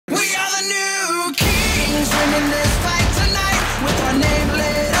winning this fight tonight with our name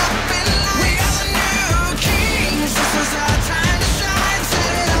lit up in lights. We are the new kings. This is our time to shine.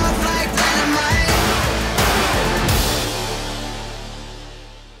 Set it off like dynamite.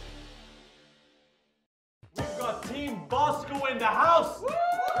 We've got Team Bosskurr in the house. Woo!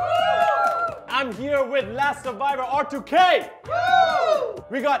 I'm here with last Survivor R2K. Woo!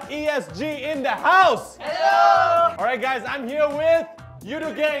 We got ESG in the house. Hello! Alright guys, I'm here with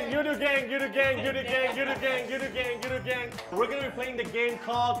Yoodo Gank, Yoodo Gank, Yoodo Gank, Yoodo Gank, Yoodo Gank, Yoodo Gank, Yoodo Gank. We're gonna be playing the game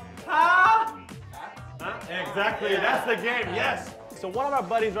called Huh? Exactly, that's the game, yes. So one of our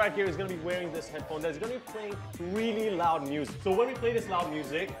buddies right here is gonna be wearing this headphone that's gonna be playing really loud music. So when we play this loud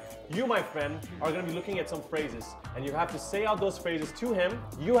music, you, my friend, are gonna be looking at some phrases and you have to say out those phrases to him.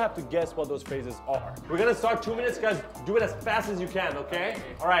 You have to guess what those phrases are. We're gonna start 2 minutes, guys. Do it as fast as you can, okay?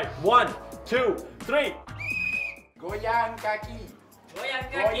 All right, 1, 2, 3. Goyang kaki.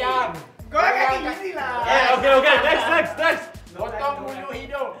 Goyang kaki. Goyang kaki, easy lah. Yeah, okay, next. Potong bulu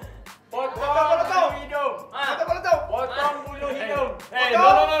hidung. Potong hidung. Potong bulu hidung. Hey,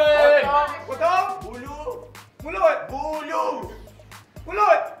 no. Potong bulu.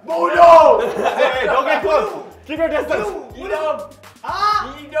 Mulut. Hey, don't get close. Keep your distance. Hidung.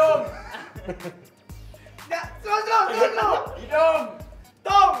 Hidung. Slow. Hidung.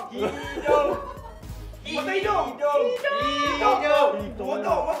 Tong. Hidung. Hidung.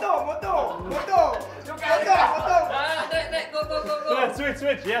 Motor. Go.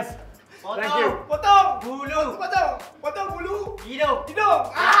 Switch, yes. Thank you. Potong bulu. Hidung.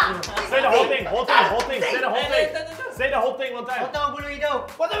 Say the whole thing. Say the whole thing one time. Potong bulu hidung.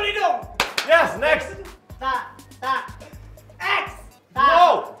 Yes, next. Tak. X.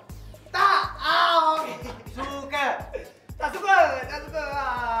 No. Suka. Tak suka.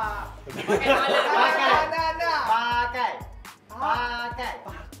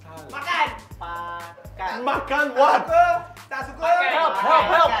 Pakai. Makan what? Tak suka. Help.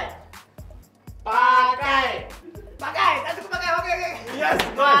 Pakai. Tak suka pakai. Okay. Yes,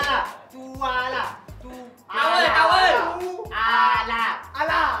 nice. Tuala. Towel. Ala.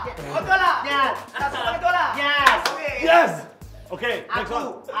 Betul lah. Yes. Tak suka pakai tola. Yes. Okay. Yes. Okay, next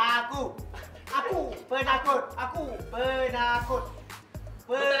one. Aku. Penakut.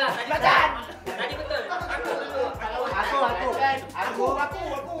 Belajar. Tadi betul. Aku.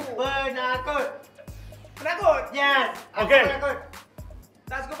 Penakut. Yes. Okay. Penakut.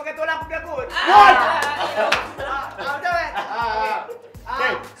 Tak suka pakai tola, aku penakut. What? Betul kan?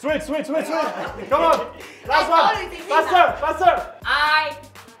 Okay, switch. Come on. Last one. Faster. I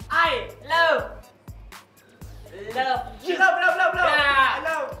love. Love. Yeah.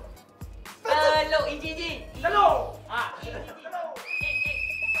 Love. Teluk inci. Telur.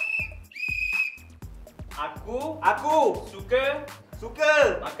 Aku suka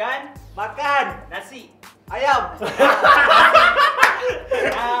makan nasi ayam.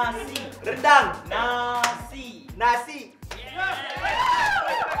 Nasi Rendang. nasi.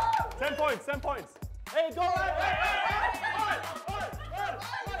 10 points. Hey, go.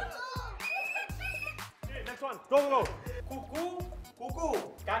 Okay, next one. Go. Kuku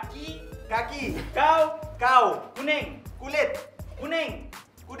kaki Kau. kuning Kulit. kuning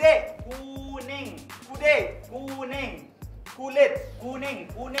Kudet. Kuning.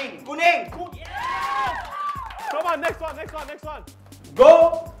 Come on, next one.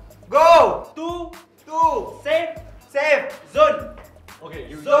 Go. to Safe. zone. Okay,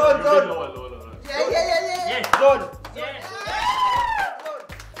 you Zone. lower. Yeah. Yes. Zone. Yes.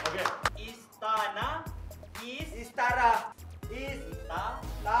 Okay. Istana Istana.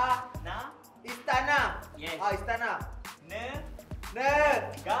 Yes. Istana.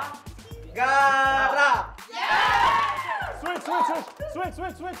 Negara. Switch.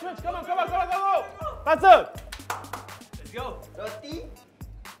 Come on. Faster. Let's go. Roti.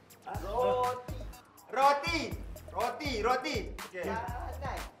 Okay.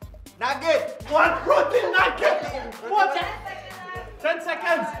 Nugget. What? Roti nugget? What? 10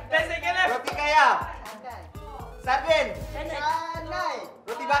 seconds. 10 seconds left. Roti kaya. Sarden.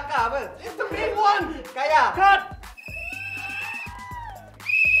 Roti bakar apa? It's the big one. Kaya. Cut.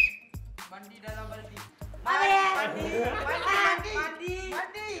 Mandi dalam baldi.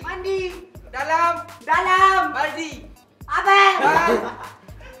 Mandi. Dalam. Baldi.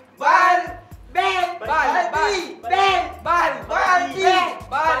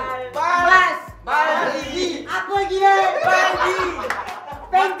 Baldi. Apa gila?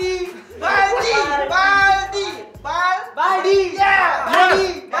 Baldi.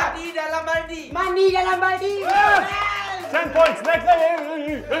 Mandi dalam baldi. 10 points. Next.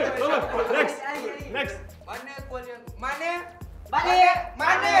 Next. Mana? Mana?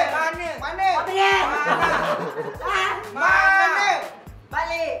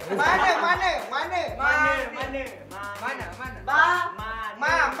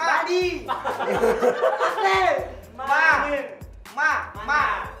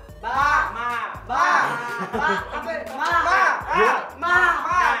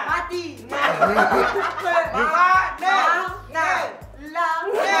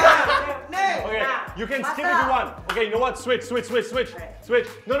 Okay, you can skip if you want. Okay, you know what? Switch. No, you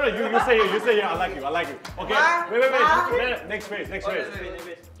say here. I like you. Okay, wait. Next phrase.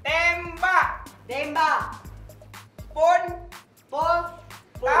 Tembak.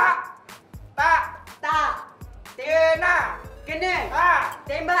 Kena.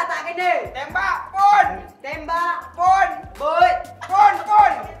 Tembak tak kena. Tembak pun. Boy.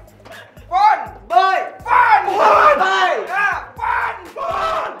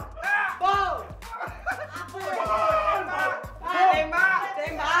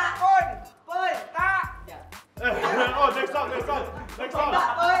 Oh, next song.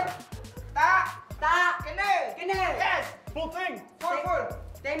 Tak. Kena. Yes. Full thing. Full.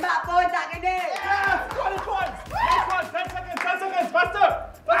 Tembak pun tak kena. Yes. 20 points. Next one. 10 seconds. Faster.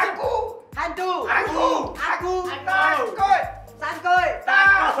 Hantu. Aku. Takut. Sangkut.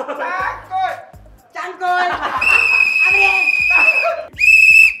 Takut. Cangkul. Apa ni?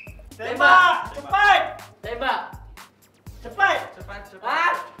 Tembak. Cepat.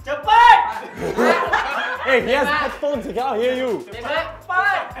 Cepat. Hey, he has headphones. He cannot hear you.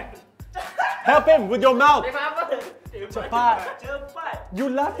 Cepat. Help him with your mouth. Tembak apa? Cepat. You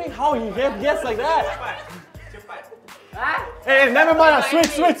laughing? How he guess like that? Hey, never mind.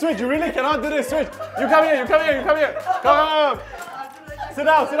 Switch. You really cannot do this. Switch. You come here. Come. Sit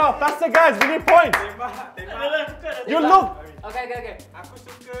down. Faster, guys. We need points. You look. Okay. Aku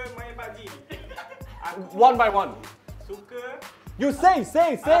suka main PUBG. One by one. Suka. You say.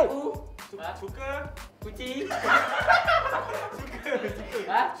 Aku. Suka. Kucing.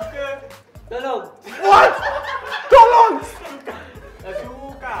 Suka. Tolong. What? Tolong.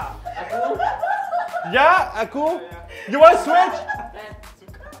 Suka. Aku. Yeah, aku. You want to switch?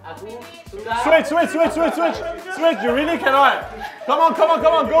 Aku suka. Switch. You really cannot. Come on. Go.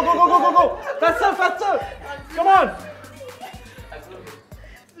 Faster. Come on.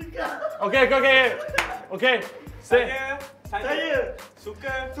 Okay. Say. Saya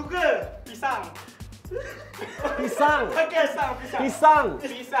suka pisang. Pisang.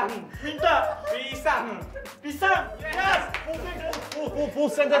 Pisang. Yes. Full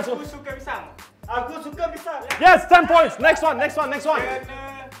sentence. Aku suka pisang. Yes, 10 points. Next one.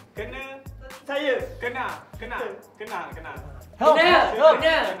 Kena. Saya. Kena. Help.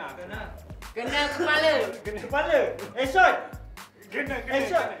 Kena kepala. Kepala. Headshot. Kena.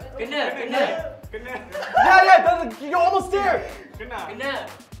 Yeah, you're almost there. Kena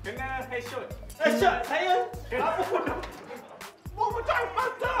headshot. Headshot. Saya. Apa pun. One more time,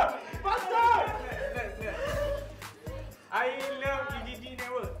 faster. I love EGG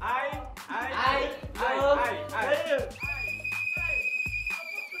network. I.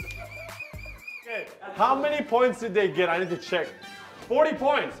 Okay, how many points did they get? I need to check. 40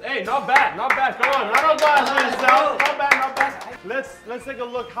 points. Hey, not bad. Come on, round of applause for yourself. Not bad. Let's take a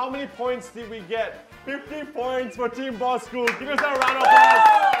look. How many points did we get? 50 points for Team Bosskurr. Give yourself a round of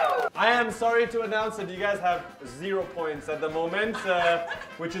applause. I am sorry to announce that you guys have 0 points at the moment,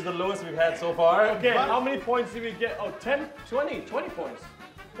 which is the lowest we've had so far. Okay, how many points did we get? Oh, 10, 20 points.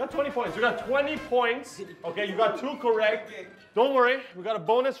 You got 20 points. You got 20 points. Okay, you got 2 correct. Don't worry, we got a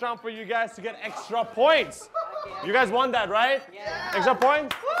bonus round for you guys to get extra points. You guys want that, right? Yeah. Extra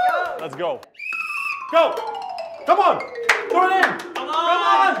points? Let's go. Go! Come on! Throw it in! Come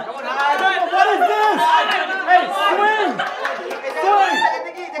on! What is this? Hey, swing!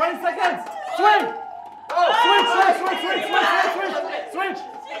 20 seconds! Swing!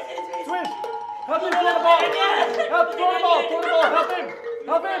 Switch! Help him throw the ball!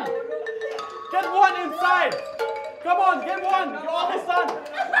 Help him! Get one inside! Come on, get one! You're almost done!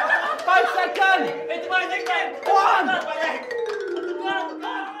 5 seconds! 1! Let's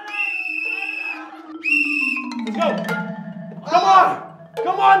go!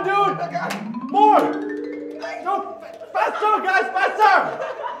 Come on, dude! More! No, faster, guys, faster!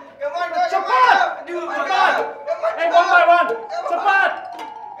 Cepat! Hey, one by one! Cepat!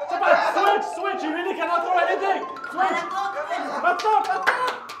 Switch! You really cannot throw anything! Switch! Faster!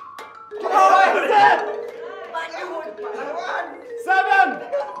 Come on, that's it! 7,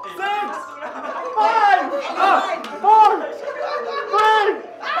 6, 5, 4, 3,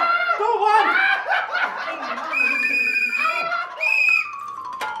 2,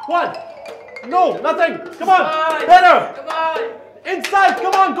 1. No, nothing. Come on. Better. Come on. Inside.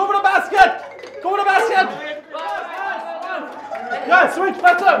 Come on. Go for the basket. Yeah, switch.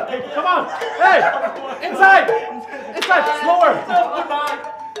 Better. Come on. Hey. Inside. Slower.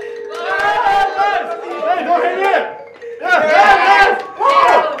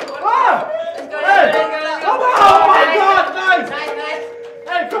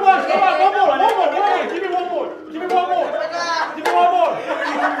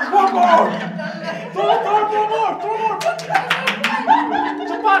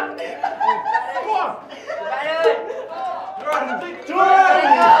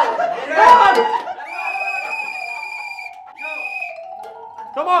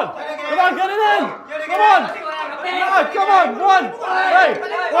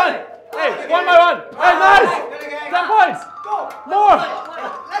 one. Hey, one by one. Hey, nice. 10 points. More.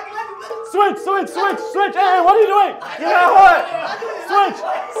 Switch. Hey, what are you doing? You gotta hold it.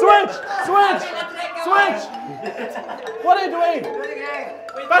 Switch. What are you doing?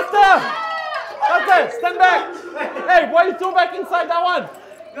 Faster. Stand back. Hey, why are you two back inside that one?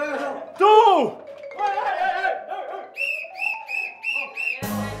 Two.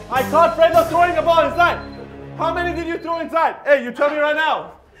 I caught Fredo throwing a ball inside. How many did you throw inside? Hey, you tell me right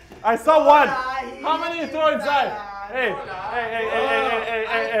now. I saw one. How many did you throw inside? Hey.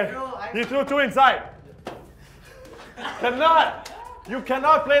 You threw two inside. You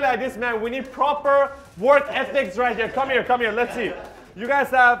cannot play like this, man. We need proper work ethics right here. Come here. Let's see. You guys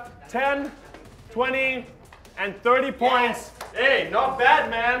have 10, 20, and 30 points. Hey, not bad,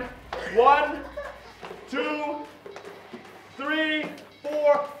 man. 1, 2, 3,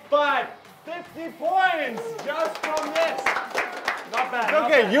 4, 5, 50 points just from this. Not bad.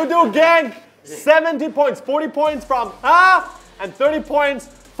 Okay, Yoodo Gank, 70 points, 40 points from and 30 points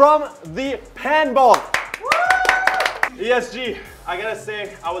from the handball. ESG, I gotta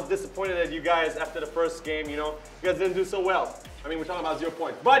say, I was disappointed at you guys after the first game, you know. You guys didn't do so well. I mean, we're talking about 0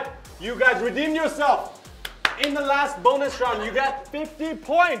 points. But you guys redeemed yourself. In the last bonus round, you got 50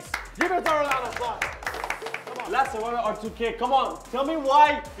 points. Give us a round of applause. Last Survivor R2K, come on. Tell me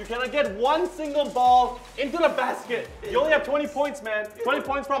why you cannot get one single ball into the basket. You only have 20 points, man. 20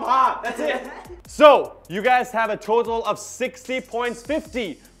 points from Ha. That's it. So, you guys have a total of 60 points,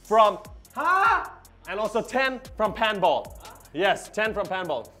 50 from Ha, and also 10 from Panball. Yes, 10 from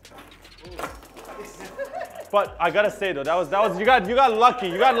Panball. But I gotta say though, that was you got lucky.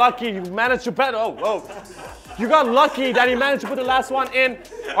 You got lucky. You managed to pet. Oh. You got lucky that he managed to put the last one in.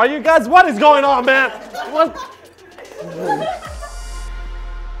 Are you guys? What is going on, man? What?